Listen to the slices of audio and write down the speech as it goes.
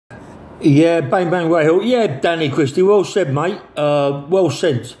Yeah, bang bang Rahel. Yeah, Danny Christie, well said, mate. Well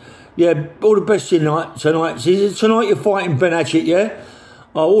said. Yeah, all the best tonight. Tonight you're fighting Ben Hatchett, yeah?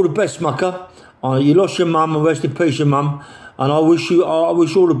 All the best, mucker. You lost your mum, and rest in peace, your mum. And I wish you all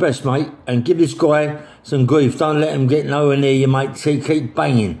the best, mate. And give this guy some grief. Don't let him get nowhere near you, mate. Keep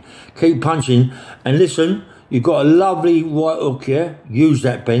banging, keep punching. And listen, you've got a lovely right hook, yeah? Use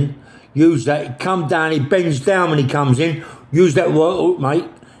that, Ben. Use that. Come down. He bends down when he comes in. Use that right hook, mate.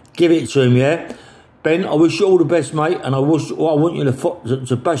 Give it to him, yeah? Ben, I wish you all the best, mate, and I want you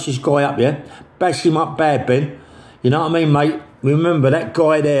to bash this guy up, yeah? Bash him up bad, Ben. You know what I mean, mate? Remember, that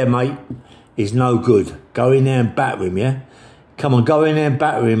guy there, mate, is no good. Go in there and batter him, yeah? Come on, go in there and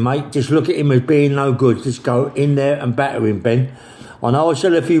batter him, mate. Just look at him as being no good. Just go in there and batter him, Ben. I know I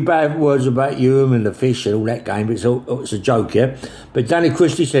said a few bad words about you and the fish and all that game, but it's a joke, yeah? But Danny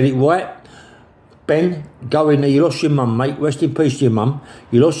Christie said it right. Ben, go in there. You lost your mum, mate. Rest in peace to your mum.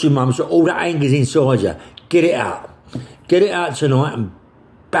 You lost your mum, so all that anger's inside you. Get it out. Get it out tonight and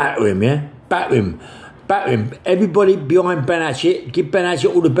batter him, yeah? Batter him. Batter him. Everybody behind Ben Hatchet, give Ben Hatchet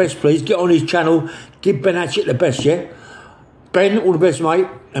all the best, please. Get on his channel. Give Ben Hatchet the best, yeah? Ben, all the best, mate.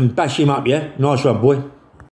 And bash him up, yeah? Nice one, boy.